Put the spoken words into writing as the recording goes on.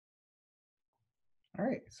All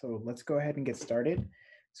right, so let's go ahead and get started.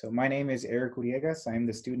 So my name is Eric Uriegas. I'm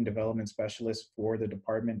the Student Development Specialist for the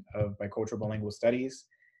Department of Bicultural-Bilingual Studies.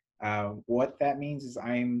 What that means is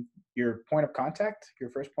I'm your point of contact, your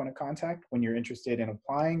first point of contact when you're interested in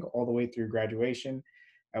applying all the way through graduation.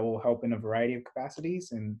 I will help in a variety of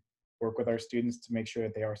capacities and work with our students to make sure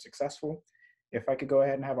that they are successful. If I could go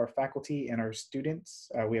ahead and have our faculty and our students,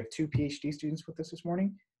 we have two PhD students with us this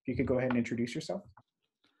morning. If you could go ahead and introduce yourself.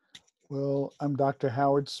 Well, I'm Dr.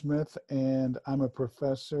 Howard Smith, and I'm a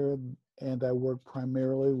professor, and I work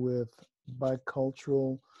primarily with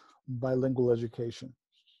bicultural bilingual education.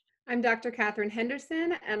 I'm Dr. Catherine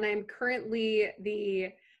Henderson, and I'm currently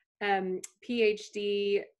the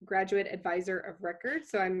PhD graduate advisor of record.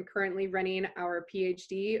 So I'm currently running our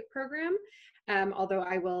PhD program, although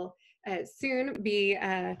I will soon be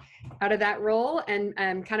out of that role and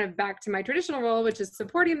kind of back to my traditional role, which is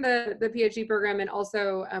supporting the PhD program and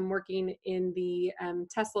also working in the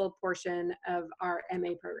TESOL portion of our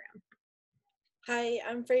MA program. Hi,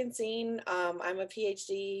 I'm Francine. I'm a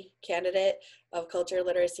PhD candidate of Culture,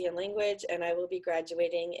 Literacy, and Language, and I will be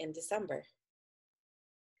graduating in December.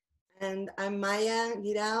 And I'm Maya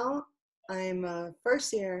Guirao. I'm a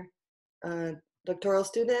first year doctoral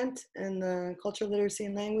student in the Culture, Literacy,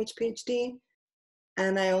 and Language PhD.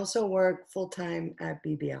 And I also work full-time at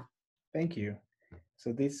BBL. Thank you.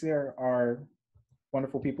 So these are our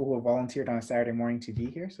wonderful people who have volunteered on a Saturday morning to be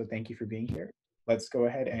here. So thank you for being here. Let's go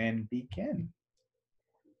ahead and begin.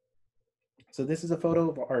 So this is a photo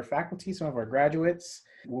of our faculty, some of our graduates.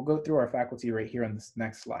 We'll go through our faculty right here on this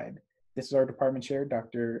next slide. This is our department chair,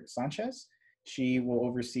 Dr. Sanchez. She will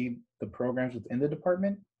oversee the programs within the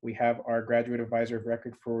department. We have our graduate advisor of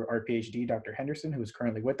record for our PhD, Dr. Henderson, who is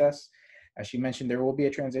currently with us. As she mentioned, there will be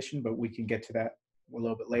a transition, but we can get to that a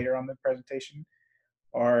little bit later on the presentation.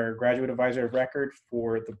 Our graduate advisor of record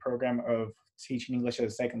for the program of Teaching English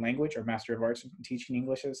as a Second Language, or Master of Arts in Teaching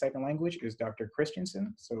English as a Second Language, is Dr.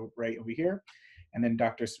 Christensen, so right over here. And then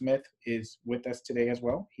Dr. Smith is with us today as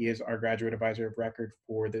well. He is our graduate advisor of record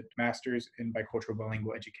for the Masters in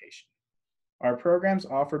Bicultural-Bilingual Education. Our programs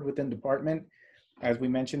offered within department, as we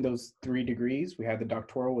mentioned, those 3 degrees. We had the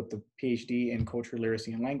doctoral with the PhD in Culture,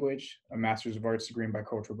 Literacy, and Language, a Master's of Arts degree in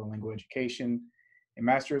Bicultural-Bilingual Education, a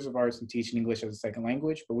Master's of Arts in Teaching English as a Second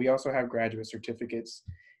Language, but we also have graduate certificates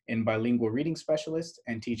in Bilingual Reading Specialist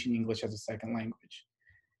and Teaching English as a Second Language.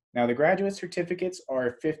 Now, the graduate certificates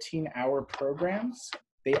are 15-hour programs.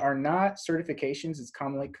 They are not certifications. It's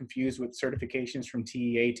commonly confused with certifications from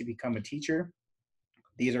TEA to become a teacher.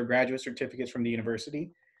 These are graduate certificates from the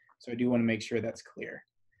university, so I do want to make sure that's clear.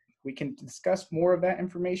 We can discuss more of that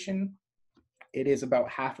information. It is about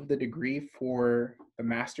half of the degree for the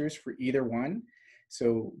master's for either one.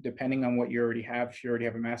 So depending on what you already have, if you already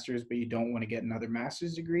have a master's but you don't want to get another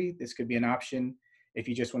master's degree, this could be an option. If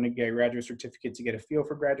you just want to get a graduate certificate to get a feel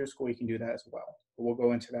for graduate school, you can do that as well. But we'll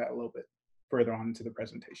go into that a little bit further on into the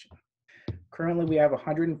presentation. Currently, we have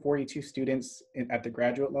 142 students at the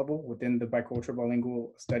graduate level within the Bicultural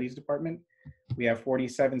Bilingual Studies Department. We have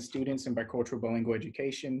 47 students in Bicultural Bilingual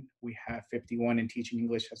Education. We have 51 in Teaching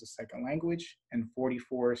English as a Second Language, and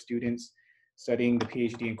 44 students studying the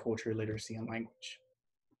PhD in Culture, Literacy, and Language.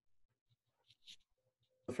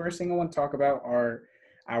 The first thing I want to talk about are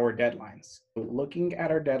our deadlines. Looking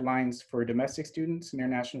at our deadlines for domestic students and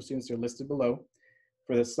international students, they're listed below.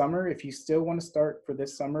 For the summer, if you still want to start for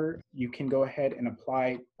this summer, you can go ahead and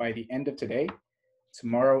apply by the end of today.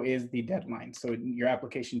 Tomorrow is the deadline, so your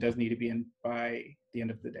application does need to be in by the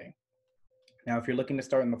end of the day. Now, if you're looking to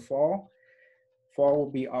start in the fall will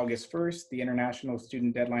be August 1st. The international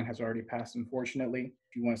student deadline has already passed, unfortunately.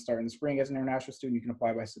 If you want to start in the spring as an international student, you can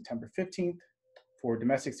apply by September 15th. For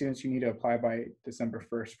domestic students, you need to apply by December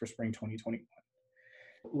 1st for spring 2021.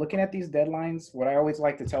 Looking at these deadlines, what I always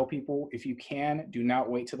like to tell people, if you can, do not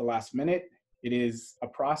wait till the last minute. It is a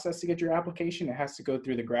process to get your application. It has to go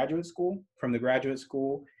through the graduate school. From the graduate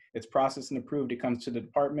school, it's processed and approved. It comes to the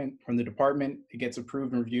department. From the department, it gets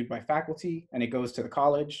approved and reviewed by faculty, and it goes to the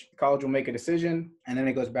college. The college will make a decision, and then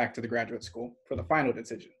it goes back to the graduate school for the final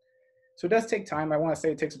decision. So it does take time. I want to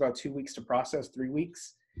say it takes about 2 weeks to process, 3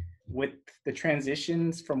 weeks. With the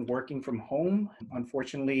transitions from working from home,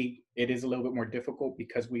 unfortunately, it is a little bit more difficult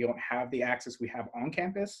because we don't have the access we have on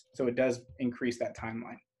campus. So it does increase that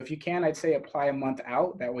timeline. If you can, I'd say apply a month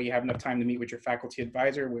out. That way you have enough time to meet with your faculty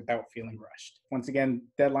advisor without feeling rushed. Once again,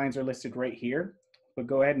 deadlines are listed right here, but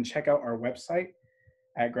go ahead and check out our website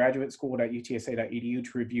at graduateschool.utsa.edu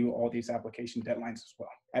to review all these application deadlines as well.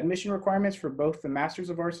 Admission requirements for both the Masters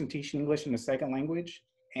of Arts in Teaching English in a Second Language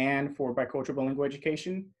and for Bicultural Bilingual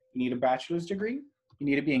Education, you need a bachelor's degree. You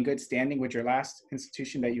need to be in good standing with your last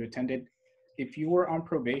institution that you attended If you were on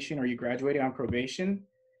probation or you graduated on probation,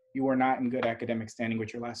 you are not in good academic standing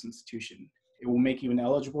with your last institution. It will make you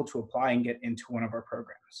ineligible to apply and get into one of our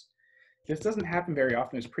programs. This doesn't happen very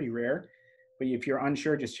often, it's pretty rare, but if you're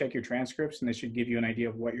unsure, just check your transcripts and this should give you an idea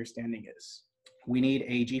of what your standing is. We need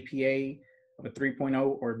a GPA of a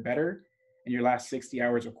 3.0 or better in your last 60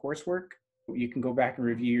 hours of coursework. You can go back and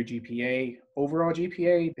review your GPA. Overall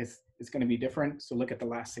GPA is going to be different, so look at the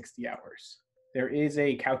last 60 hours. There is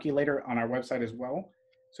a calculator on our website as well.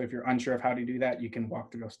 So if you're unsure of how to do that, you can walk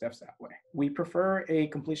through those steps that way. We prefer a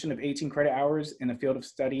completion of 18 credit hours in a field of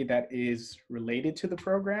study that is related to the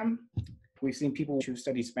program. We've seen people who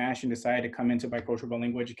study Spanish and decide to come into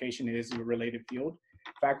bicultural-bilingual education. It is a related field.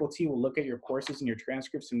 Faculty will look at your courses and your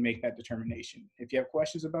transcripts and make that determination. If you have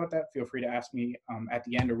questions about that, feel free to ask me at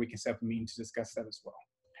the end, or we can set up a meeting to discuss that as well.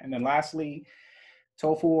 And then lastly,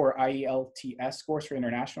 TOEFL or IELTS scores for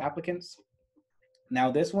international applicants. Now,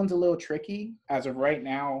 this one's a little tricky. As of right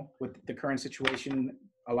now, with the current situation,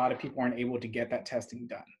 a lot of people aren't able to get that testing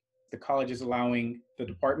done. The college is allowing the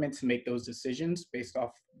department to make those decisions based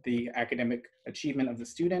off the academic achievement of the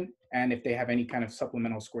student and if they have any kind of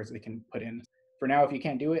supplemental scores they can put in. For now, if you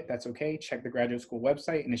can't do it, that's okay. Check the graduate school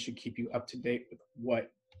website and it should keep you up to date with what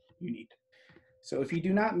you need. So if you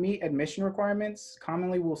do not meet admission requirements,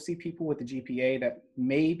 commonly we'll see people with a GPA that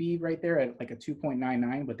may be right there at like a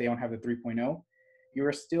 2.99, but they don't have the 3.0. You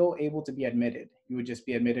are still able to be admitted. You would just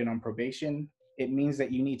be admitted on probation. It means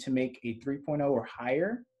that you need to make a 3.0 or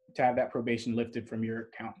higher to have that probation lifted from your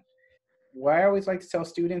account. What I always like to tell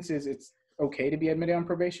students is it's okay to be admitted on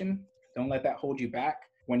probation. Don't let that hold you back.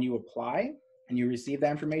 When you apply and you receive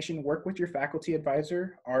that information, work with your faculty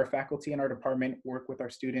advisor. Our faculty in our department work with our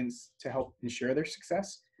students to help ensure their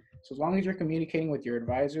success. So as long as you're communicating with your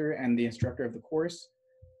advisor and the instructor of the course,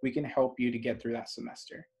 we can help you to get through that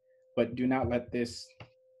semester. But do not let this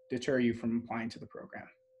deter you from applying to the program.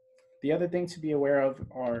 The other thing to be aware of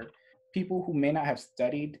are people who may not have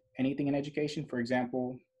studied anything in education. For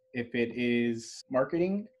example, if it is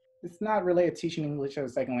marketing, it's not related to teaching English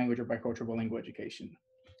as a second language or bicultural-bilingual education.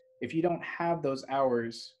 If you don't have those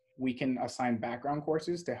hours, we can assign background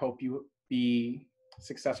courses to help you be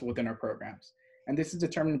successful within our programs. And this is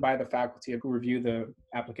determined by the faculty who review the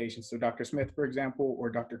applications. So Dr. Smith, for example, or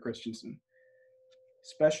Dr. Christensen.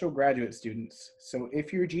 Special graduate students. So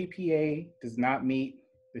if your GPA does not meet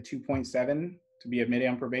the 2.7 to be admitted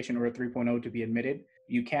on probation or a 3.0 to be admitted,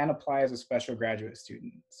 you can apply as a special graduate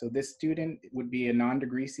student. So this student would be a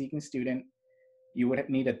non-degree seeking student. You would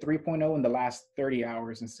need a 3.0 in the last 30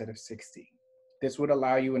 hours instead of 60. This would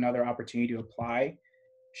allow you another opportunity to apply,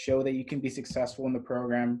 show that you can be successful in the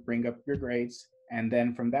program, bring up your grades, and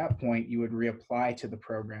then from that point, you would reapply to the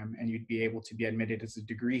program and you'd be able to be admitted as a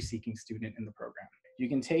degree seeking student in the program. You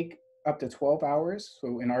can take up to 12 hours.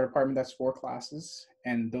 So in our department, that's 4 classes,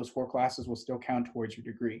 and those 4 classes will still count towards your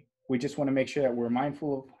degree. We just want to make sure that we're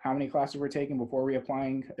mindful of how many classes we're taking before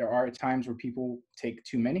reapplying. There are times where people take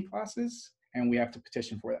too many classes and we have to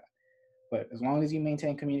petition for that. But as long as you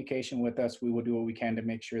maintain communication with us, we will do what we can to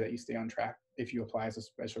make sure that you stay on track if you apply as a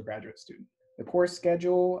special graduate student. The course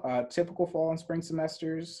schedule, typical fall and spring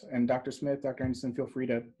semesters, and Dr. Smith, Dr. Anderson, feel free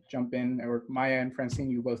to jump in, or Maya and Francine,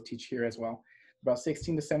 you both teach here as well. About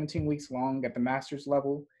 16 to 17 weeks long at the master's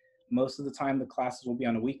level. Most of the time, the classes will be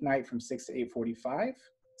on a weeknight from 6 to 8:45.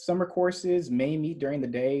 Summer courses may meet during the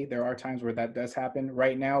day. There are times where that does happen.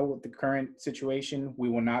 Right now, with the current situation, we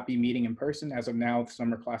will not be meeting in person. As of now, the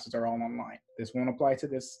summer classes are all online. This won't apply to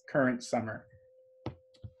this current summer.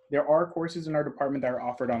 There are courses in our department that are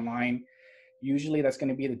offered online. Usually that's going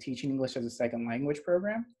to be the Teaching English as a Second Language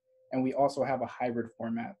program. And we also have a hybrid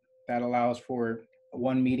format that allows for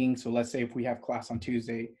one meeting. So let's say if we have class on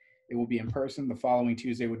Tuesday, it will be in person. The following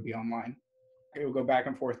Tuesday would be online. It will go back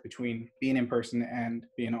and forth between being in person and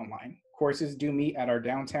being online. Courses do meet at our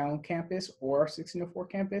downtown campus or our 1604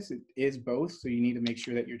 campus. It is both, so you need to make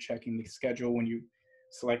sure that you're checking the schedule when you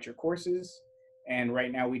select your courses. And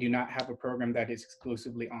right now we do not have a program that is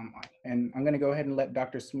exclusively online. And I'm going to go ahead and let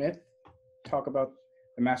Dr. Smith talk about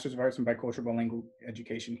the Master's of Arts in Bicultural-Bilingual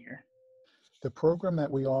education here. The program that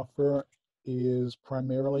we offer is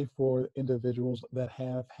primarily for individuals that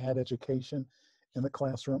have had education in the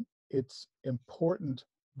classroom. It's important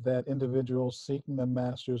that individuals seeking a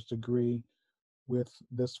master's degree with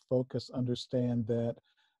this focus understand that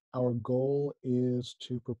our goal is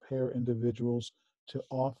to prepare individuals to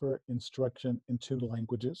offer instruction in 2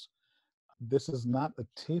 languages. This is not a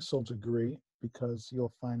TESOL degree, because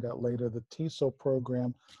you'll find out later the TESOL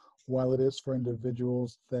program, while it is for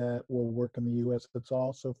individuals that will work in the US, it's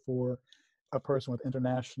also for a person with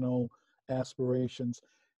international aspirations.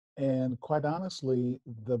 And quite honestly,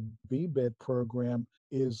 the BBED program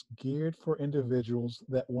is geared for individuals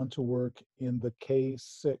that want to work in the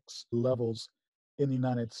K-6 levels in the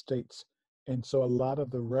United States. And so a lot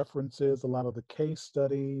of the references, a lot of the case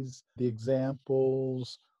studies, the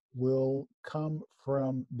examples will come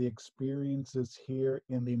from the experiences here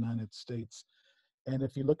in the United States. And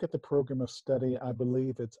if you look at the program of study, I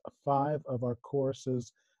believe it's 5 of our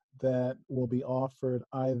courses that will be offered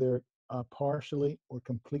either partially or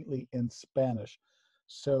completely in Spanish.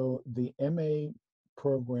 So the MA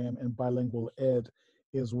program in bilingual ed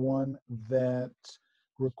is one that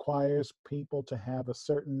requires people to have a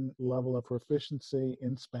certain level of proficiency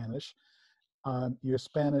in Spanish. Your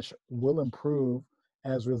Spanish will improve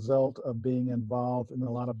as a result of being involved in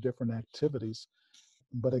a lot of different activities.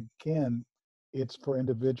 But again, it's for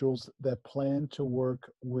individuals that plan to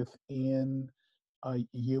work within a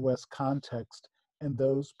U.S. context and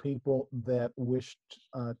those people that wish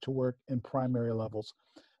to work in primary levels.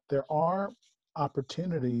 There are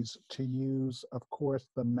opportunities to use, of course,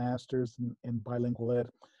 the master's in bilingual ed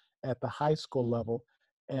at the high school level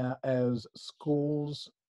as schools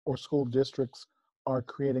or school districts are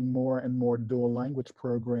creating more and more dual language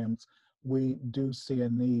programs. We do see a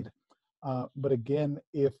need. But again,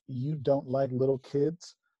 if you don't like little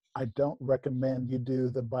kids, I don't recommend you do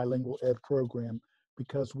the bilingual ed program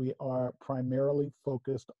because we are primarily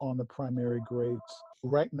focused on the primary grades.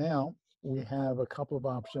 Right now, we have a couple of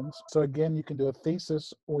options. So again, you can do a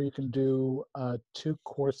thesis or you can do 2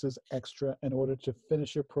 courses extra in order to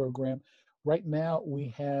finish your program. Right now,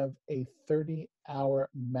 we have a 30-hour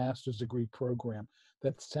master's degree program.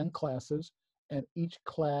 That's 10 classes, and each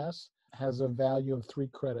class has a value of 3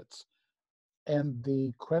 credits. And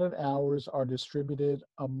the credit hours are distributed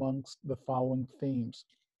amongst the following themes: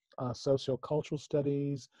 sociocultural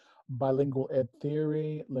studies, bilingual ed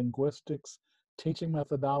theory, linguistics, teaching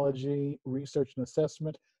methodology, research and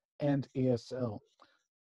assessment, and ESL.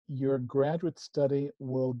 Your graduate study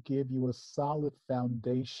will give you a solid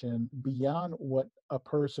foundation beyond what a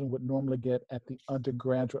person would normally get at the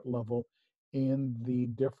undergraduate level in the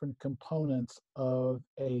different components of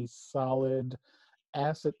a solid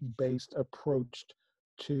asset-based approach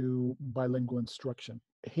to bilingual instruction.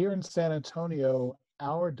 Here in San Antonio,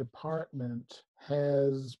 our department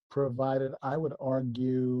has provided, I would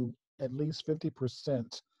argue, at least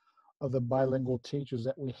 50% of the bilingual teachers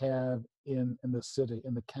that we have in the city,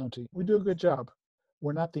 in the county. We do a good job.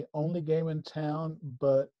 We're not the only game in town,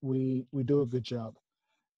 but we do a good job.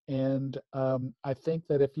 And I think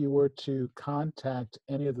that if you were to contact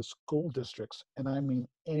any of the school districts, and I mean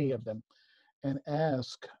any of them, and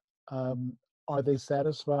ask, are they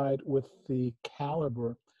satisfied with the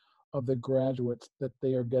caliber of the graduates that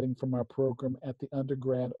they are getting from our program at the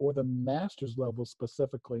undergrad or the master's level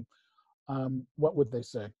specifically, what would they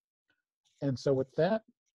say? And so with that,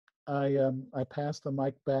 I pass the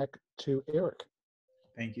mic back to Eric.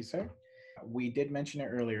 Thank you, sir. We did mention it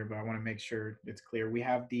earlier, but I want to make sure it's clear. We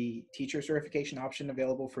have the teacher certification option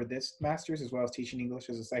available for this master's, as well as teaching English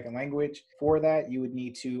as a second language. For that, you would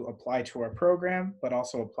need to apply to our program, but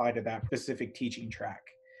also apply to that specific teaching track.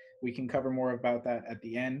 We can cover more about that at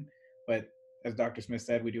the end, but as Dr. Smith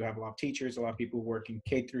said, we do have a lot of teachers, a lot of people who work in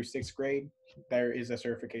K through 6th grade. There is a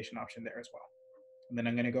certification option there as well. And then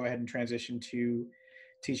I'm going to go ahead and transition to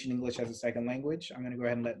teaching English as a second language. I'm going to go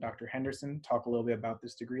ahead and let Dr. Henderson talk a little bit about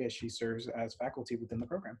this degree as she serves as faculty within the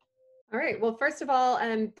program. All right. Well, first of all,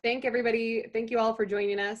 thank you all for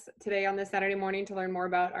joining us today on this Saturday morning to learn more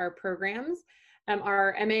about our programs.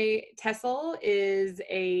 Our MA TESOL is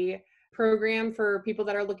a program for people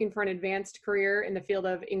that are looking for an advanced career in the field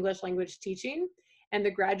of English language teaching. And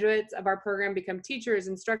the graduates of our program become teachers,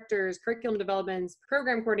 instructors, curriculum developments,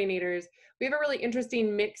 program coordinators. We have a really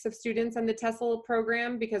interesting mix of students in the TESOL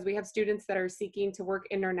program because we have students that are seeking to work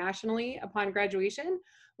internationally upon graduation.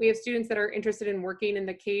 We have students that are interested in working in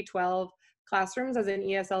the K-12 classrooms as an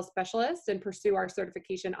ESL specialist and pursue our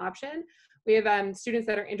certification option. We have students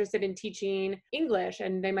that are interested in teaching English,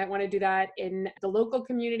 and they might want to do that in the local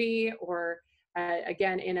community or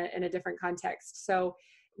again in a different context. So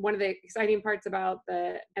one of the exciting parts about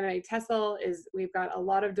the MA TESOL is we've got a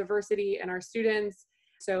lot of diversity in our students.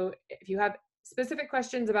 So if you have specific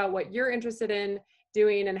questions about what you're interested in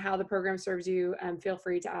doing and how the program serves you, feel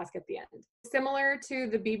free to ask at the end. Similar to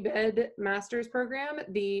the BBED master's program,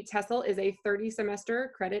 the TESOL is a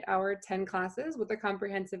 30-semester credit hour, 10 classes with a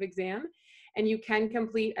comprehensive exam. And you can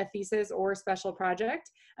complete a thesis or special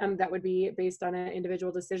project that would be based on an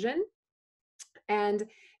individual decision. And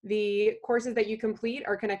the courses that you complete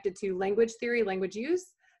are connected to language theory, language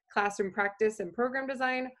use, classroom practice and program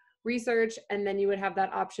design, research, and then you would have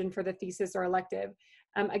that option for the thesis or elective.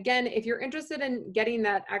 Again, if you're interested in getting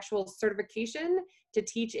that actual certification to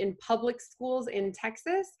teach in public schools in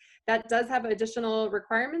Texas, that does have additional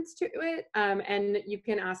requirements to it. And you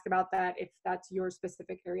can ask about that if that's your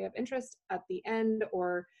specific area of interest at the end,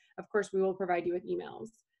 or of course, we will provide you with emails.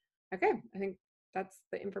 Okay, I think that's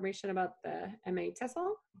the information about the MA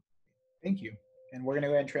TESOL. Thank you. And we're going to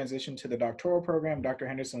go ahead and transition to the doctoral program. Dr.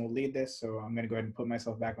 Henderson will lead this, so I'm going to go ahead and put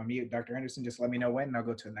myself back on mute. Dr. Henderson, just let me know when, and I'll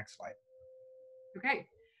go to the next slide. Okay,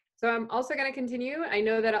 so I'm also going to continue. I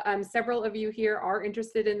know that several of you here are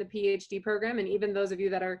interested in the PhD program, and even those of you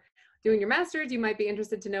that are doing your master's, you might be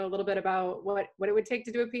interested to know a little bit about what it would take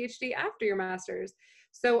to do a PhD after your master's.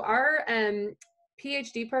 So our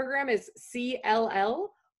PhD program is CLL,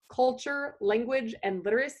 Culture, Language, and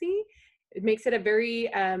Literacy. It makes it a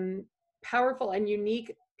very powerful and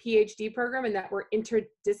unique PhD program in that we're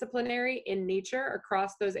interdisciplinary in nature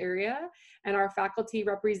across those areas, and our faculty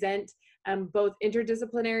represent both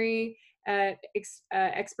interdisciplinary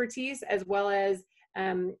expertise as well as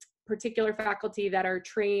particular faculty that are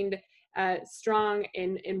trained strong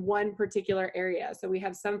in one particular area. So we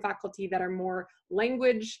have some faculty that are more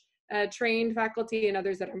language trained faculty and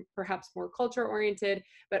others that are perhaps more culture oriented,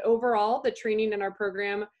 but overall the training in our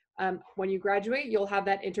program, when you graduate, you'll have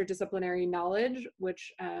that interdisciplinary knowledge,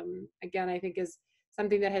 which again, I think is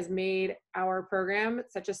something that has made our program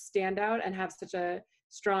such a standout and have such a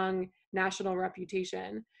strong national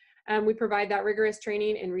reputation. We provide that rigorous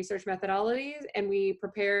training in research methodologies, and we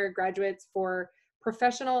prepare graduates for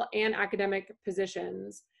professional and academic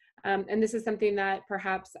positions. And this is something that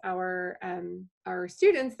perhaps our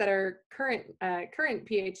students that are current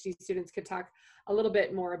PhD students could talk a little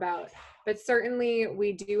bit more about. But certainly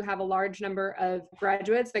we do have a large number of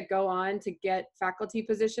graduates that go on to get faculty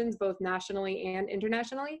positions, both nationally and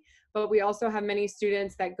internationally. But we also have many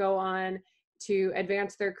students that go on to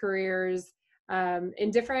advance their careers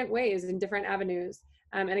in different ways, in different avenues.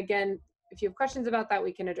 And again, if you have questions about that,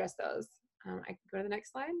 we can address those. I can go to the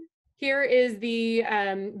next slide. Here is the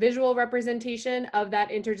visual representation of that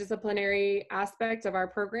interdisciplinary aspect of our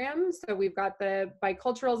program. So we've got the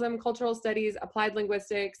biculturalism, cultural studies, applied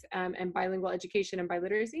linguistics, and bilingual education and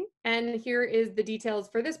biliteracy. And here is the details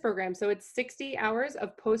for this program. So it's 60 hours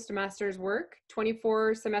of postmaster's work,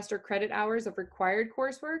 24 semester credit hours of required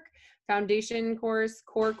coursework, foundation course,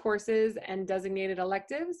 core courses, and designated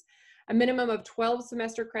electives, a minimum of 12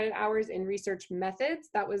 semester credit hours in research methods.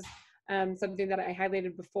 That was something that I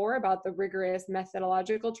highlighted before about the rigorous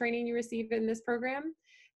methodological training you receive in this program,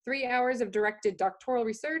 3 hours of directed doctoral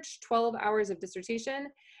research, 12 hours of dissertation,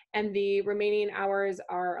 and the remaining hours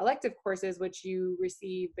are elective courses, which you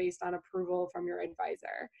receive based on approval from your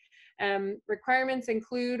advisor. Requirements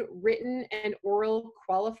include written and oral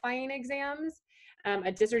qualifying exams,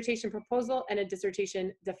 a dissertation proposal, and a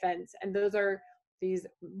dissertation defense. And those are these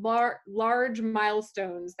large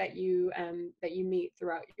milestones that you meet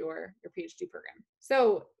throughout your PhD program.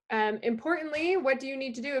 So importantly, what do you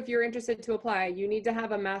need to do if you're interested to apply? You need to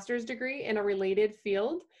have a master's degree in a related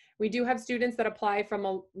field. We do have students that apply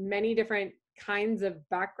from many different kinds of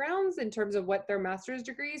backgrounds in terms of what their master's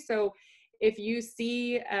degree. So if you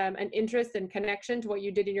see an interest and connection to what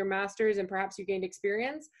you did in your master's and perhaps you gained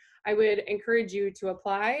experience, I would encourage you to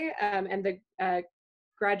apply, and the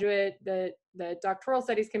the doctoral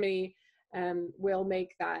studies committee will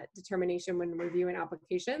make that determination when reviewing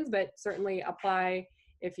applications, but certainly apply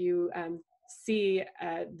if you see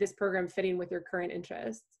this program fitting with your current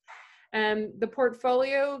interests. The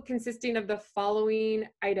portfolio consisting of the following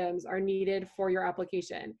items are needed for your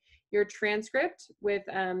application: your transcript with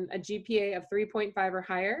a GPA of 3.5 or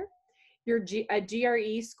higher, a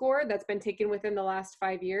GRE score that's been taken within the last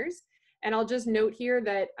 5 years. And I'll just note here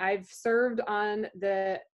that I've served on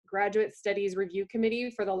the Graduate Studies Review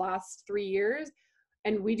Committee for the last 3 years,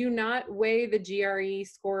 and we do not weigh the GRE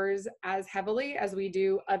scores as heavily as we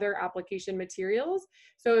do other application materials.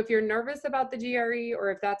 So if you're nervous about the GRE,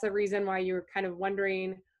 or if that's a reason why you're kind of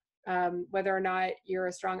wondering whether or not you're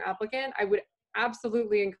a strong applicant, I would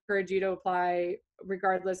absolutely encourage you to apply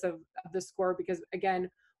regardless of the score, because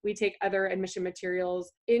again, we take other admission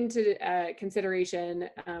materials into consideration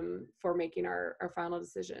for making our final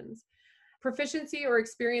decisions. Proficiency or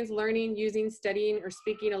experience learning, using, studying, or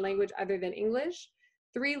speaking a language other than English,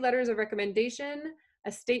 3 letters of recommendation,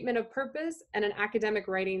 a statement of purpose, and an academic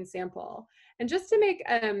writing sample. And just to make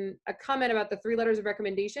a comment about the 3 letters of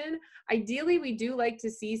recommendation, ideally we do like to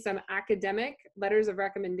see some academic letters of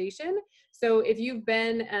recommendation. So if you've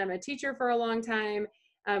been a teacher for a long time,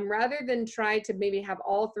 rather than try to maybe have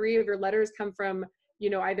all 3 of your letters come from,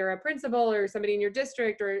 either a principal or somebody in your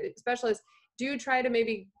district or a specialist, do try to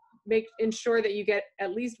maybe ensure that you get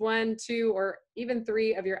at least 1, 2, or even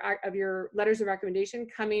 3 of your letters of recommendation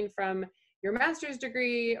coming from your master's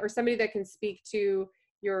degree or somebody that can speak to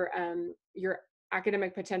your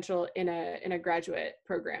academic potential in a graduate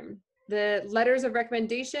program. The letters of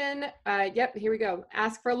recommendation, yep, here we go.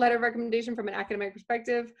 Ask for a letter of recommendation from an academic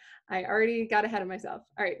perspective. I already got ahead of myself.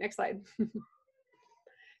 All right, next slide.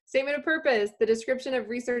 Statement of purpose, the description of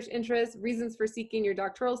research interests, reasons for seeking your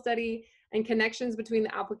doctoral study, and connections between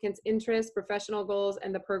the applicant's interests, professional goals,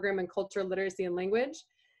 and the program in culture, literacy, and language.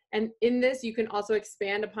 And in this, you can also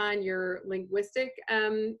expand upon your linguistic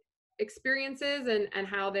experiences and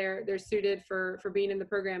how they're suited for being in the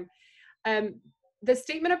program. The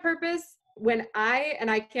statement of purpose, and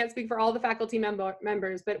I can't speak for all the faculty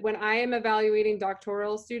members, but when I am evaluating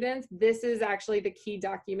doctoral students, this is actually the key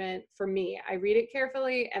document for me. I read it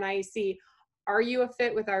carefully and I see, are you a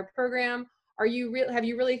fit with our program? Have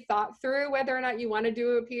you really thought through whether or not you want to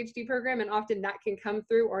do a PhD program? And often that can come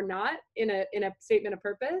through or not in a statement of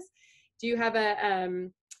purpose. Do you have a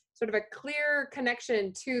sort of a clear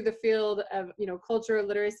connection to the field of culture,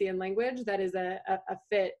 literacy, and language that is a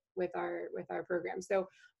fit with our program? So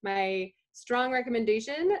my strong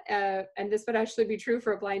recommendation, and this would actually be true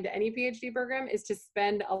for applying to any PhD program, is to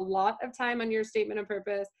spend a lot of time on your statement of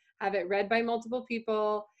purpose, have it read by multiple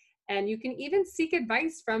people, and you can even seek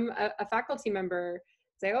advice from a faculty member.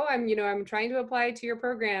 Say, oh, I'm trying to apply to your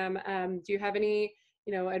program. Do you have any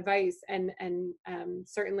advice? And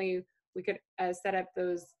certainly we could set up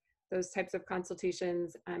those types of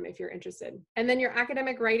consultations if you're interested. And then your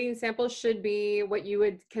academic writing samples should be what you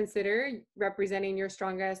would consider representing your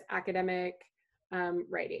strongest academic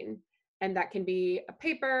writing. And that can be a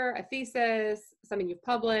paper, a thesis, something you've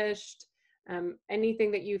published,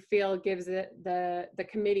 anything that you feel gives the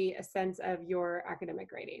committee a sense of your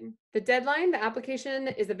academic writing. The deadline, the application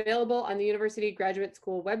is available on the University Graduate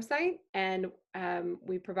School website, and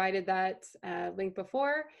we provided that link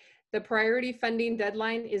before. The priority funding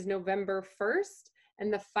deadline is November 1st,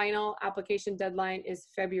 and the final application deadline is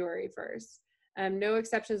February 1st. No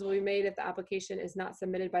exceptions will be made if the application is not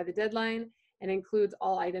submitted by the deadline and includes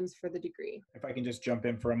all items for the degree. If I can just jump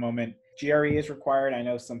in for a moment, GRE is required. I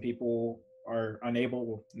know some people are unable,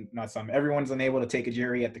 well, not some, everyone's unable to take a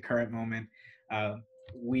GRE at the current moment.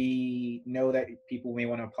 We know that people may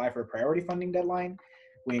want to apply for a priority funding deadline.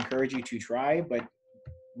 We encourage you to try, but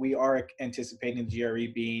we are anticipating the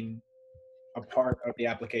GRE being a part of the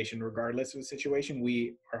application regardless of the situation.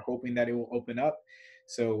 We are hoping that it will open up.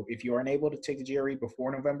 So if you are unable to take the GRE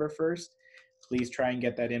before November 1st, please try and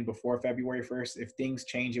get that in before February 1st. If things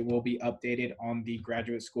change, it will be updated on the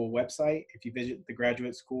graduate school website. If you visit the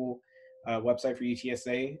graduate school website for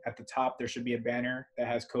UTSA, at the top there should be a banner that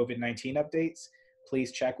has COVID-19 updates.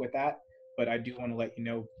 Please check with that. But I do want to let you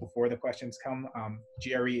know before the questions come,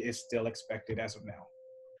 GRE is still expected as of now.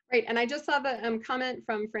 Right, and I just saw the comment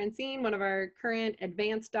from Francine, one of our current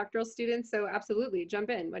advanced doctoral students. So absolutely, jump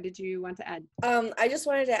in. What did you want to add? I just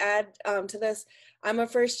wanted to add to this. I'm a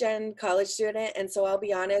first-gen college student, and so I'll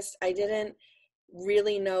be honest, I didn't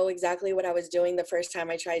really know exactly what I was doing the first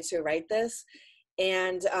time I tried to write this.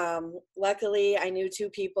 And luckily, I knew 2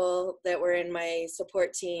 people that were in my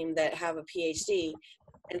support team that have a PhD.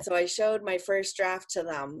 And so I showed my first draft to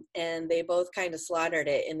them, and they both kind of slaughtered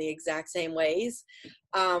it in the exact same ways.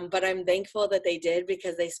 But I'm thankful that they did,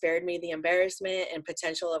 because they spared me the embarrassment and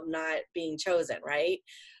potential of not being chosen, right?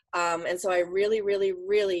 And so I really, really,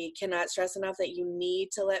 really cannot stress enough that you need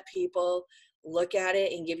to let people look at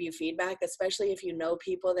it and give you feedback, especially if you know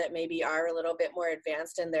people that maybe are a little bit more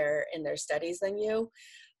advanced in their studies than you.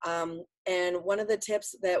 And one of the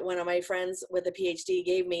tips that one of my friends with a PhD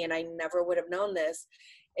gave me, and I never would have known this,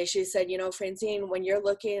 is she said, Francine, when you're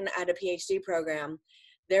looking at a PhD program,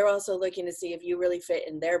 they're also looking to see if you really fit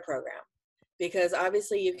in their program. Because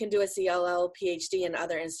obviously you can do a CLL PhD in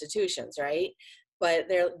other institutions, right? But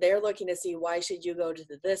they're looking to see, why should you go to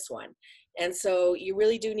this one? And so you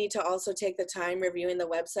really do need to also take the time reviewing the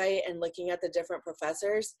website and looking at the different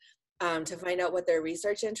professors to find out what their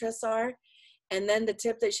research interests are. And then the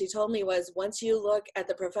tip that she told me was, once you look at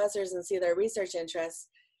the professors and see their research interests,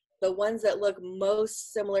 the ones that look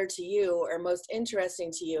most similar to you or most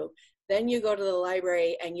interesting to you, then you go to the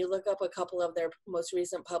library and you look up a couple of their most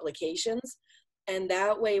recent publications. And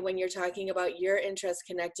that way, when you're talking about your interest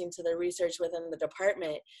connecting to the research within the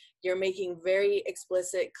department, you're making very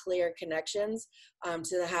explicit, clear connections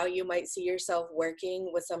to how you might see yourself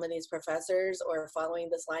working with some of these professors or following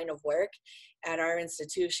this line of work at our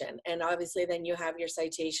institution. And obviously, then you have your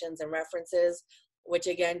citations and references, which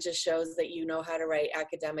again just shows that you know how to write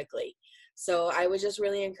academically. So I would just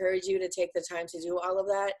really encourage you to take the time to do all of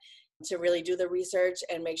that. to really do the research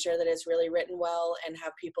and make sure that it's really written well and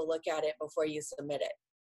have people look at it before you submit it.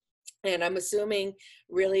 And I'm assuming,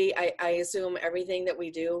 really, I assume everything that we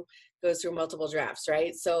do goes through multiple drafts,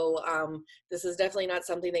 right? So this is definitely not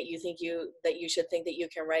something that you should think that you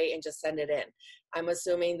can write and just send it in. I'm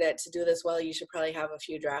assuming that to do this well, you should probably have a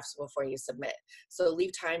few drafts before you submit. So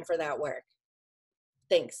leave time for that work.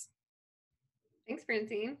 Thanks. Thanks,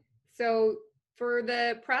 Francine. So for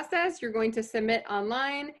the process, you're going to submit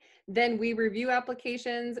online, then we review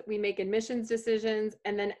applications, we make admissions decisions,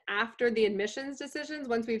 and then after the admissions decisions,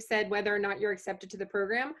 once we've said whether or not you're accepted to the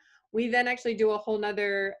program, we then actually do a whole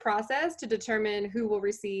nother process to determine who will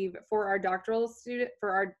receive, for our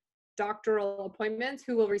doctoral appointments,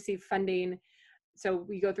 who will receive funding. So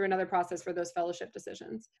we go through another process for those fellowship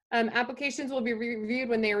decisions. Applications will be reviewed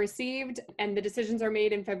when they are received, and the decisions are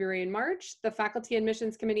made in February and March. The Faculty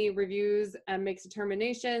Admissions Committee reviews and makes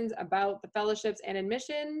determinations about the fellowships and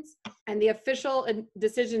admissions, and the official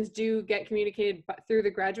decisions do get communicated through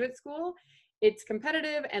the graduate school. It's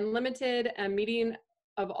competitive and limited. A meeting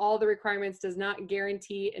of all the requirements does not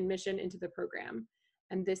guarantee admission into the program.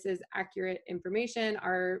 And this is accurate information.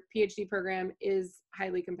 Our PhD program is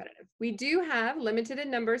highly competitive. We do have limited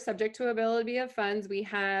in numbers subject to availability of funds. We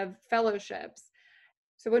have fellowships.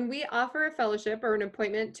 So when we offer a fellowship or an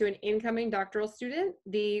appointment to an incoming doctoral student,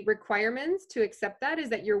 the requirements to accept that is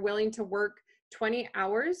that you're willing to work 20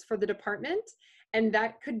 hours for the department. And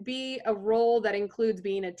that could be a role that includes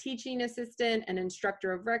being a teaching assistant, an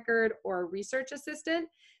instructor of record, or a research assistant.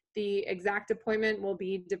 The exact appointment will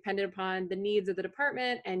be dependent upon the needs of the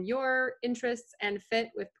department and your interests and fit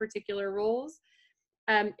with particular roles.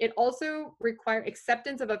 It also requires,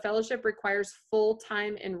 acceptance of a fellowship requires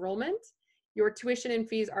full-time enrollment. Your tuition and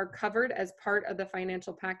fees are covered as part of the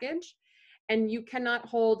financial package, and you cannot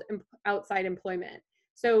hold outside employment.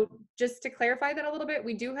 So just to clarify that a little bit,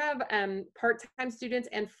 we do have part-time students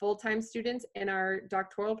and full-time students in our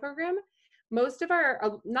doctoral program. Most of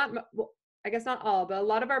our, I guess not all, but a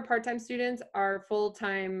lot of our part-time students are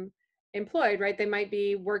full-time employed, right? They might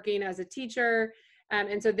be working as a teacher.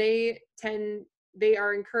 And so they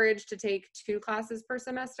are encouraged to take 2 classes per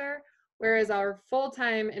semester, whereas our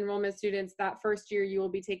full-time enrollment students, that first year, you will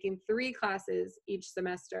be taking 3 classes each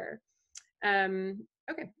semester.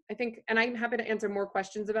 Okay, I think, and I'm happy to answer more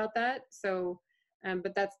questions about that. So,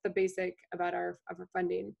 but that's the basic about our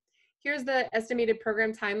funding. Here's the estimated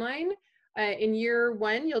program timeline. In year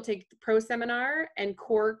 1, you'll take the pro seminar and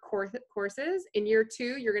core courses. In year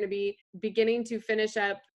 2, you're going to be beginning to finish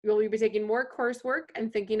up. You'll be taking more coursework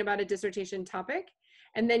and thinking about a dissertation topic.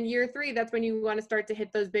 And then year 3, that's when you want to start to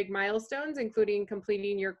hit those big milestones, including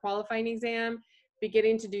completing your qualifying exam,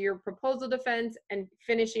 beginning to do your proposal defense, and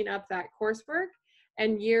finishing up that coursework.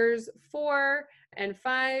 And years 4 and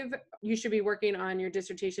 5, you should be working on your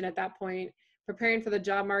dissertation at that point, preparing for the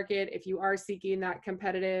job market if you are seeking that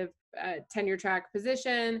competitive tenure track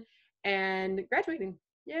position, and graduating.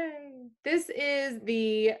 Yay. This is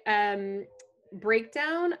the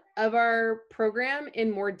breakdown of our program in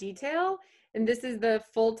more detail. And this is the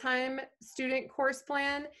full-time student course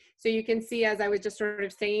plan. So you can see, as I was just sort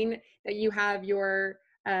of saying, that you have your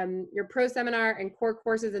pro seminar and core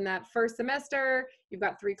courses in that first semester. You've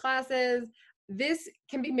got 3 classes. This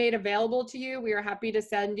can be made available to you. We are happy to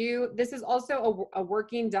send you. This is also a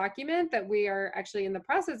working document that we are actually in the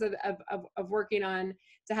process of working on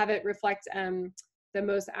to have it reflect the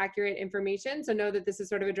most accurate information. So know that this is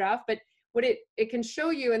sort of a draft, but what it can show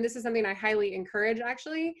you, and this is something I highly encourage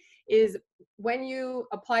actually, is when you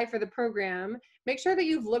apply for the program, make sure that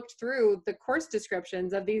you've looked through the course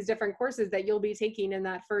descriptions of these different courses that you'll be taking in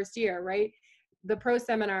that first year, right? The pro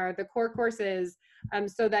seminar, the core courses,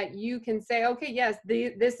 so that you can say, okay, yes,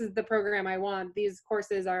 this is the program I want. These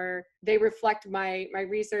courses they reflect my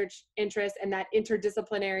research interest and that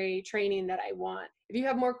interdisciplinary training that I want. If you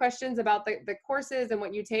have more questions about the courses and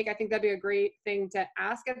what you take, I think that'd be a great thing to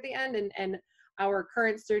ask at the end, and our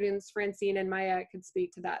current students, Francine and Maya, could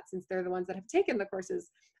speak to that since they're the ones that have taken the courses.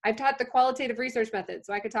 I've taught the qualitative research method,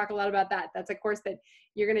 so I could talk a lot about that. That's a course that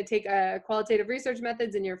you're going to take qualitative research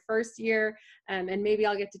methods in your first year, and maybe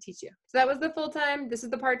I'll get to teach you. So that was the full-time. This is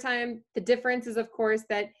the part-time. The difference is, of course,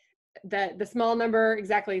 that the small number,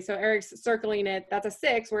 exactly. So Eric's circling it. That's a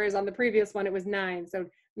 6, whereas on the previous one it was 9. So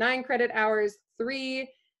 9 credit hours, 3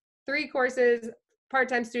 courses,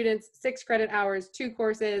 part-time students, 6 credit hours, 2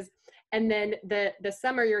 courses. And then the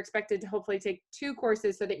summer, you're expected to hopefully take 2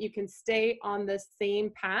 courses so that you can stay on the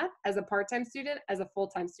same path as a part-time student as a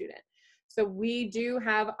full-time student. So we do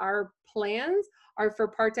have our plans are for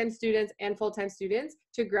part-time students and full-time students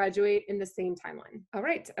to graduate in the same timeline. All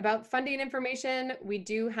right, about funding information, we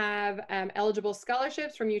do have eligible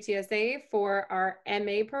scholarships from UTSA for our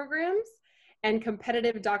MA programs and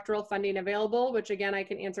competitive doctoral funding available, which again, I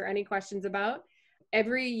can answer any questions about.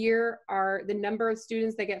 Every year, the number of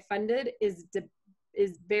students that get funded is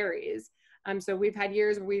varies. So we've had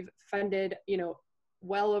years where we've funded,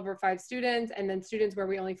 well over 5 students, and then students where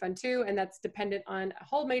we only fund 2, and that's dependent on a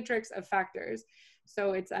whole matrix of factors.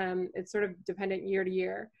 So it's sort of dependent year to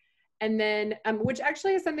year. And then, which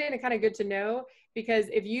actually is something kind of good to know, because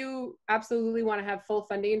if you absolutely want to have full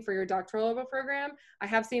funding for your doctoral level program, I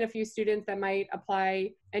have seen a few students that might apply,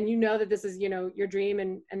 and that this is, your dream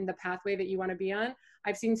and the pathway that you want to be on.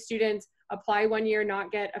 I've seen students apply one year,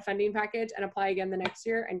 not get a funding package, and apply again the next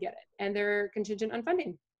year and get it. And they're contingent on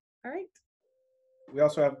funding. All right. We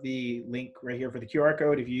also have the link right here for the QR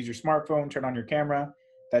code. If you use your smartphone, turn on your camera,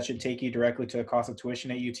 that should take you directly to the cost of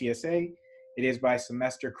tuition at UTSA. It is by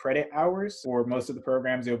semester credit hours. For most of the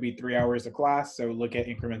programs, it'll be 3 hours a class. So look at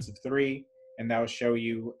increments of 3, and that will show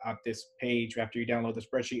you at this page, after you download the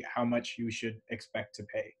spreadsheet, how much you should expect to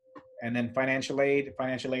pay. And then financial aid.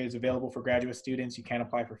 Financial aid is available for graduate students. You can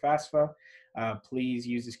apply for FAFSA. Please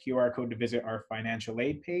use this QR code to visit our financial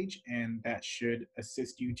aid page, and that should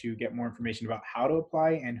assist you to get more information about how to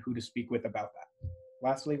apply and who to speak with about that.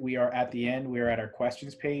 Lastly, we are at the end. We are at our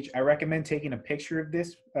questions page. I recommend taking a picture of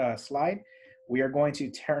this slide. We are going to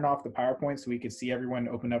turn off the PowerPoint so we can see everyone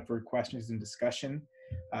open up for questions and discussion.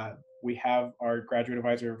 We have our Graduate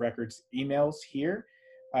Advisor of Records emails here.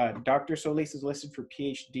 Dr. Solis is listed for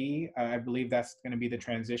PhD. I believe that's going to be the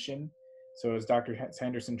transition. So as Dr.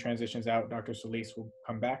 Henderson transitions out, Dr. Solis will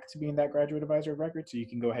come back to being that Graduate Advisor of Records, so you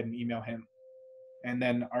can go ahead and email him. And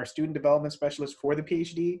then our Student Development Specialist for the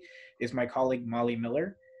PhD is my colleague, Molly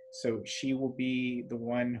Miller. So she will be the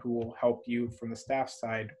one who will help you from the staff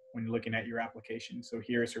side when looking at your application. So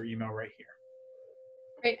here's her email right here.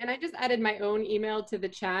 Great, and I just added my own email to the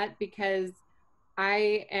chat because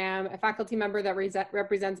I am a faculty member that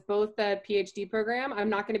represents both the PhD program. I'm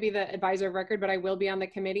not going to be the advisor of record, but I will be on the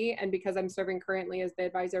committee. And because I'm serving currently as the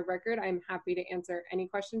advisor of record, I'm happy to answer any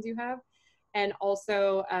questions you have. And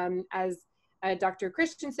also, as Dr.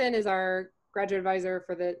 Christensen is our graduate advisor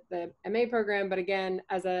for the MA program. But again,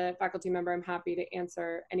 as a faculty member, I'm happy to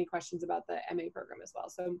answer any questions about the MA program as well.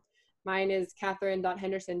 So mine is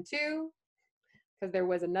Catherine.Henderson2, because there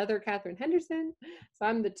was another Catherine Henderson. So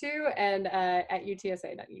I'm the 2, and at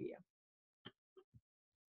utsa.edu.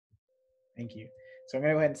 Thank you. So I'm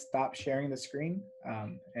going to go ahead and stop sharing the screen,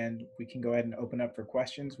 and we can go ahead and open up for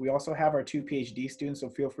questions. We also have our 2 PhD students, so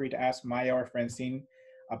feel free to ask Maya or Francine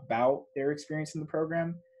about their experience in the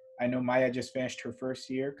program. I know Maya just finished her first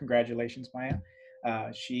year. Congratulations, Maya.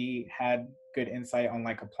 She had good insight on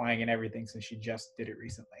applying and everything since she just did it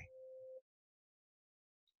recently.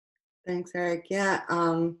 Thanks, Eric. Yeah,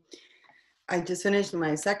 I just finished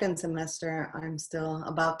my 2nd semester. I'm still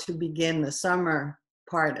about to begin the summer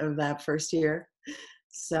part of that first year.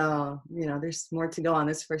 So, there's more to go on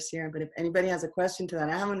this first year. But if anybody has a question to that,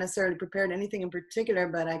 I haven't necessarily prepared anything in particular,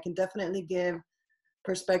 but I can definitely give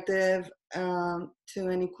perspective to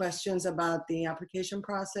any questions about the application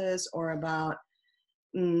process or about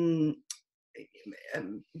being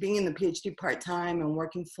in the PhD part-time and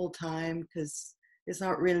working full-time, because it's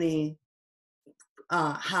not really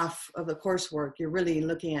half of the coursework. You're really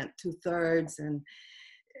looking at 2/3, and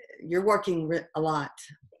you're working a lot.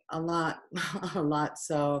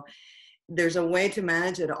 So there's a way to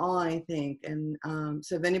manage it all, I think. And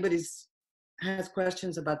so if anybody's has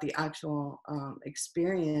questions about the actual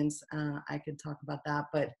experience, I could talk about that,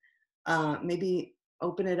 but maybe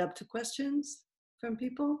open it up to questions from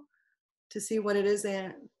people to see what it is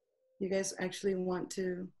that you guys actually want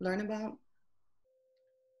to learn about.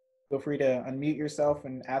 Feel free to unmute yourself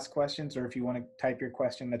and ask questions, or if you want to type your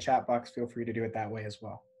question in the chat box, feel free to do it that way as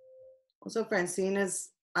well. Also, Francine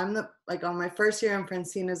is, I'm on my first year, and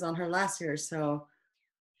Francine is on her last year, so.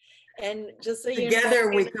 And just so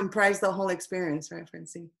together we comprise the whole experience, right,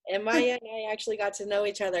 Francine? And Maya and I actually got to know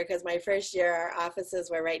each other because my first year, our offices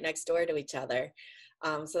were right next door to each other.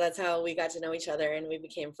 So that's how we got to know each other, and we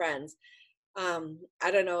became friends.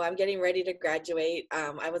 I don't know, I'm getting ready to graduate.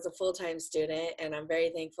 I was a full-time student, and I'm very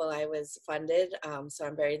thankful I was funded. So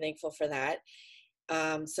I'm very thankful for that.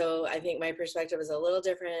 So I think my perspective is a little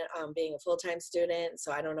different being a full-time student.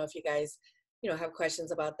 So I don't know if you guys, have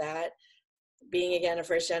questions about that. Being, again, a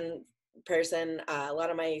first-gen person, a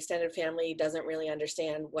lot of my extended family doesn't really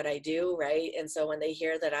understand what I do, right? And so when they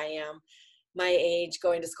hear that I am my age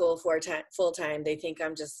going to school full-time, they think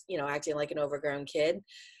I'm just, acting like an overgrown kid.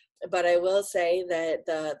 But I will say that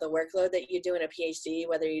the workload that you do in a PhD,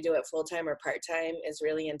 whether you do it full-time or part-time, is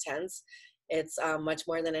really intense. It's much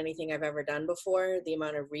more than anything I've ever done before. The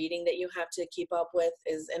amount of reading that you have to keep up with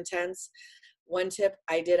is intense. One tip,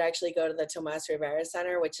 I did actually go to the Tomas Rivera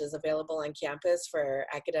Center, which is available on campus for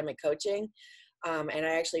academic coaching. And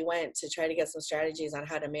I actually went to try to get some strategies on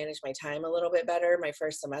how to manage my time a little bit better my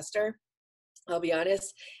first semester. I'll be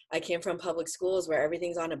honest, I came from public schools where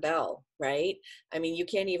everything's on a bell, right? I mean, you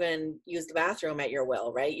can't even use the bathroom at your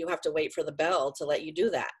will, right? You have to wait for the bell to let you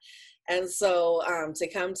do that. And so to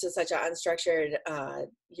come to such an unstructured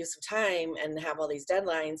use of time and have all these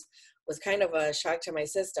deadlines was kind of a shock to my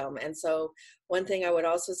system. And so one thing I would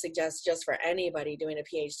also suggest just for anybody doing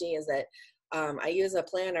a PhD is that I use a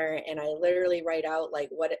planner and I literally write out like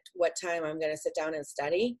what time I'm going to sit down and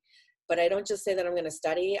study. But I don't just say that I'm going to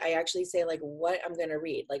study. I actually say like what I'm going to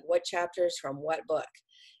read, like what chapters from what book.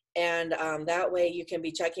 And that way you can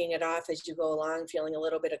be checking it off as you go along, feeling a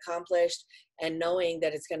little bit accomplished and knowing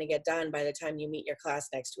that it's going to get done by the time you meet your class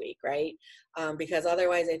next week, right? Because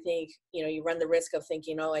otherwise I think, you know, you run the risk of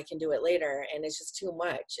thinking, oh, I can do it later. And it's just too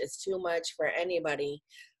much. It's too much for anybody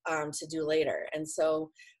to do later. And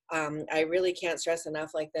so I really can't stress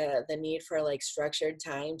enough like the need for like structured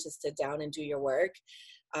time to sit down and do your work.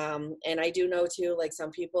 And I do know too, like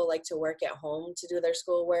some people like to work at home to do their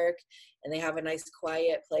schoolwork and they have a nice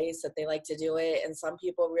quiet place that they like to do it. And some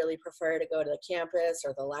people really prefer to go to the campus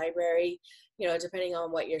or the library, you know, depending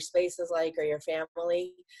on what your space is like or your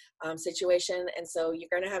family situation. And so you're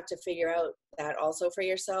going to have to figure out that also for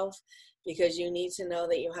yourself, because you need to know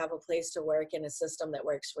that you have a place to work in a system that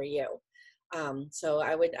works for you. So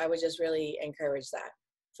I would just really encourage that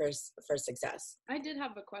for success. I did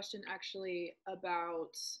have a question actually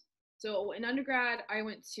about, so in undergrad, I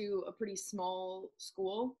went to a pretty small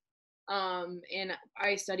school, and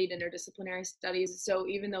I studied interdisciplinary studies. So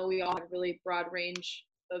even though we all had a really broad range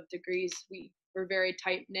of degrees, we were very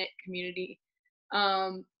tight-knit community.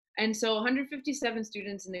 And so 157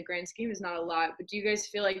 students in the grand scheme is not a lot, but do you guys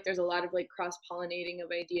feel like there's a lot of like cross-pollinating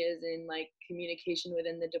of ideas and like communication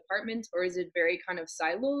within the department, or is it very kind of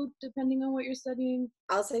siloed depending on what you're studying?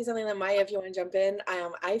 I'll say something that Maya, if you want to jump in.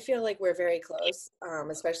 I feel like we're very close,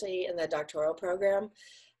 especially in the doctoral program.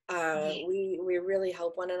 We really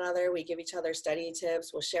help one another. We give each other study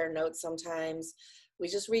tips. We'll share notes sometimes. We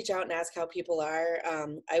just reach out and ask how people are.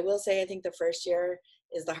 I will say I think the first year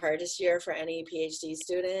is the hardest year for any PhD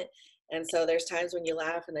student. And so there's times when you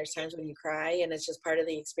laugh and there's times when you cry, and it's just part of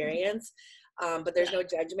the experience. But there's no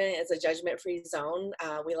judgment. It's a judgment-free zone.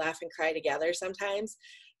 We laugh and cry together sometimes.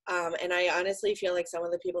 And I honestly feel like some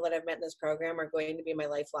of the people that I've met in this program are going to be my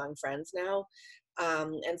lifelong friends now.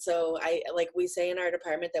 And so like we say in our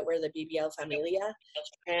department that we're the BBL familia,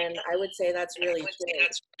 and I would say that's really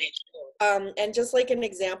true. And just like an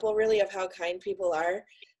example really of how kind people are,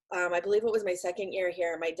 I believe it was my second year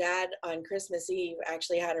here. My dad on Christmas Eve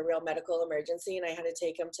actually had a real medical emergency, and I had to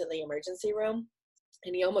take him to the emergency room,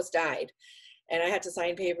 and he almost died. And I had to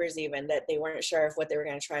sign papers even that they weren't sure if what they were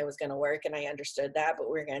going to try was going to work, and I understood that, but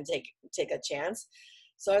we were going to take a chance.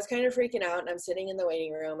 So I was kind of freaking out, and I'm sitting in the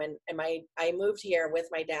waiting room, and I moved here with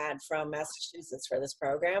my dad from Massachusetts for this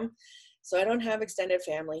program. So I don't have extended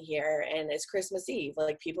family here, and it's Christmas Eve.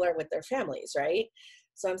 Like, people are with their families, right?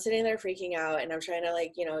 So I'm sitting there freaking out, and I'm trying to,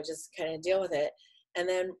 like, you know, just kind of deal with it. And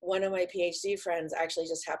then one of my PhD friends actually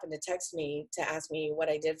just happened to text me to ask me what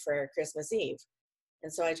I did for Christmas Eve.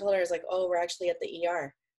 And so I told her, I was like, oh, we're actually at the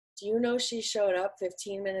ER. Do you know she showed up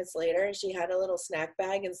 15 minutes later and she had a little snack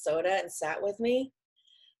bag and soda and sat with me?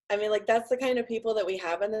 I mean, like, that's the kind of people that we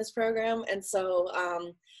have in this program. And so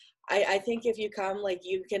I think if you come, like,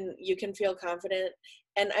 you can feel confident.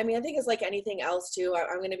 And I mean, I think it's like anything else too.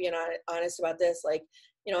 I'm going to be honest about this. Like,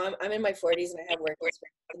 you know, I'm in my 40s and I have work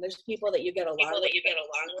experience, and there's people that you get along with.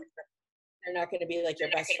 They're not going to be like your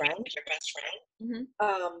best friend.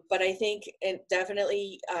 Mm-hmm. But I think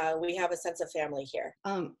definitely we have a sense of family here.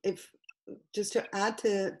 If just to add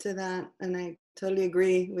to that, and I totally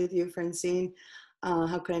agree with you, Francine.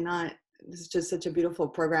 How could I not? This is just such a beautiful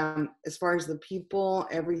program as far as the people,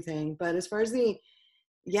 everything. But as far as the,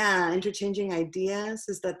 interchanging ideas,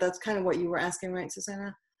 is that's kind of what you were asking, right,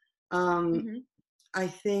 Susanna? Mm-hmm. I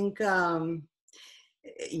think,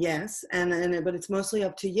 yes, but it's mostly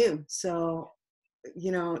up to you. So,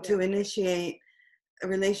 you know, to initiate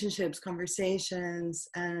relationships, conversations,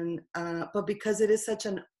 and but because it is such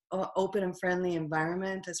an open and friendly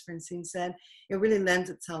environment, as Francine said, it really lends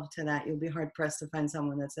itself to that. You'll be hard pressed to find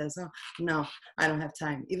someone that says, "Oh, no, I don't have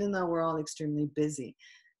time," even though we're all extremely busy.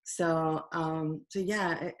 So,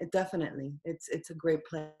 it definitely, it's a great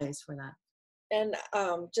place for that. And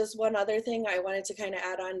just one other thing I wanted to kind of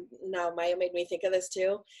add on, now Maya made me think of this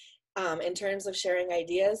too, in terms of sharing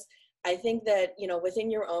ideas. I think that, you know, within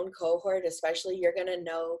your own cohort, especially, you're going to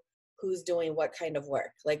know who's doing what kind of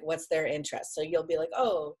work, like what's their interest. So you'll be like,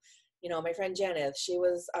 oh, you know, my friend Janeth, she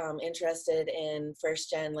was interested in first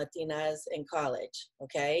gen Latinas in college.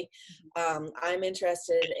 Okay. I'm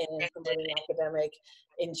interested in promoting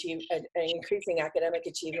increasing academic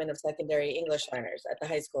achievement of secondary English learners at the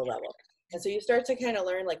high school level. And so you start to kind of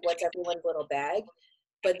learn like what's everyone's little bag.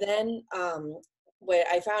 But then what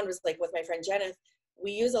I found was, like, with my friend Janeth,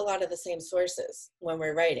 we use a lot of the same sources when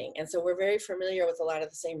we're writing. And so we're very familiar with a lot of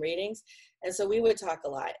the same readings. And so we would talk a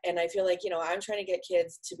lot. And I feel like, you know, I'm trying to get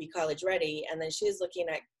kids to be college ready, and then she's looking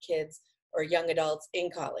at kids or young adults in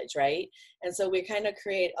college, right? And so we kind of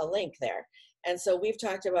create a link there. And so we've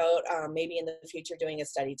talked about maybe in the future doing a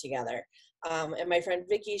study together. And my friend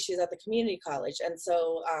Vicky, she's at the community college. And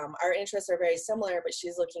so our interests are very similar, but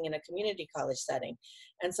she's looking in a community college setting.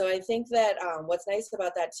 And so I think that what's nice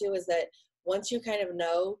about that too is that once you kind of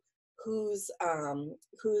know whose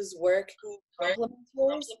work complements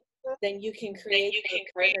yours, then you can create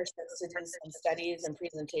partnerships to do some studies and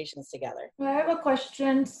presentations together. I have a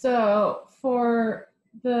question. So for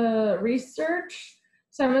the research,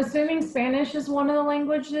 so I'm assuming Spanish is one of the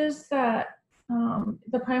languages that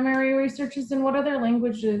the primary research is in. What other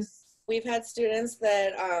languages? We've had students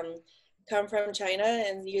that come from China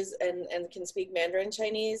and can speak Mandarin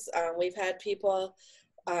Chinese. We've had people,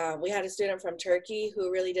 we had a student from Turkey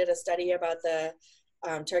who really did a study about the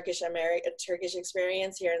Turkish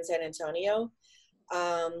experience here in San Antonio.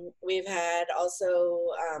 We've had also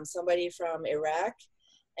somebody from Iraq,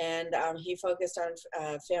 and he focused on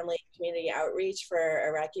family and community outreach for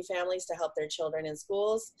Iraqi families to help their children in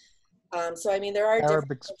schools. So I mean, there are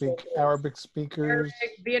Arabic speakers, Arabic,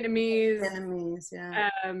 Vietnamese, Yeah.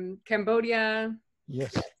 Cambodia.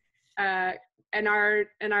 yes. And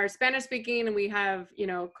our Spanish speaking, and we have, you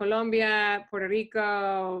know, Colombia, Puerto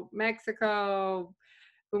Rico, Mexico,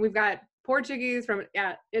 but we've got Portuguese from,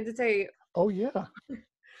 it's a, Oh yeah.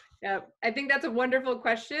 yeah, I think that's a wonderful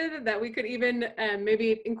question that we could even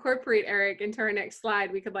maybe incorporate, Eric, into our next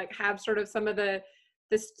slide. We could like have sort of some of the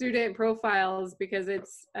student profiles, because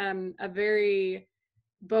it's a very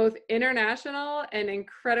both international and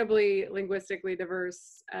incredibly linguistically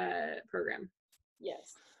diverse program.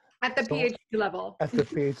 Yes. At the PhD level. At the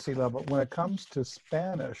PhD level. When it comes to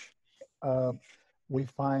Spanish, we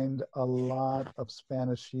find a lot of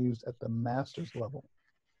Spanish used at the master's level.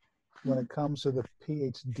 When it comes to the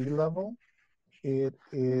PhD level, it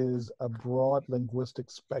is a broad linguistic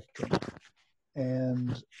spectrum.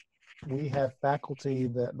 And we have faculty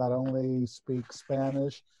that not only speak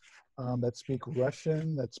Spanish, that speak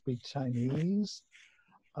Russian, that speak Chinese.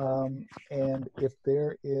 And if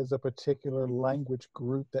there is a particular language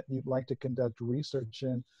group that you'd like to conduct research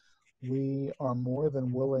in, we are more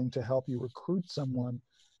than willing to help you recruit someone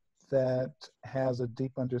that has a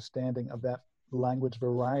deep understanding of that language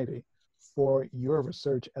variety for your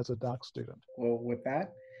research as a doc student. Well, with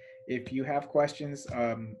that, if you have questions,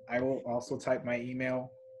 I will also type my email.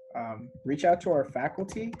 Reach out to our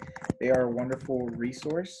faculty. They are a wonderful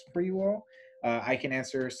resource for you all. I can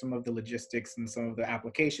answer some of the logistics and some of the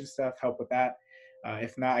application stuff, help with that.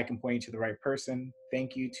 If not, I can point you to the right person.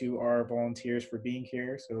 Thank you to our volunteers for being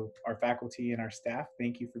here. So our faculty and our staff,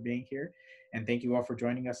 thank you for being here. And thank you all for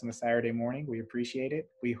joining us on a Saturday morning. We appreciate it.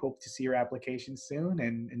 We hope to see your application soon,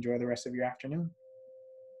 and enjoy the rest of your afternoon.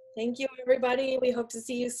 Thank you, everybody. We hope to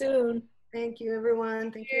see you soon. Thank you,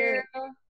 everyone. Thank you.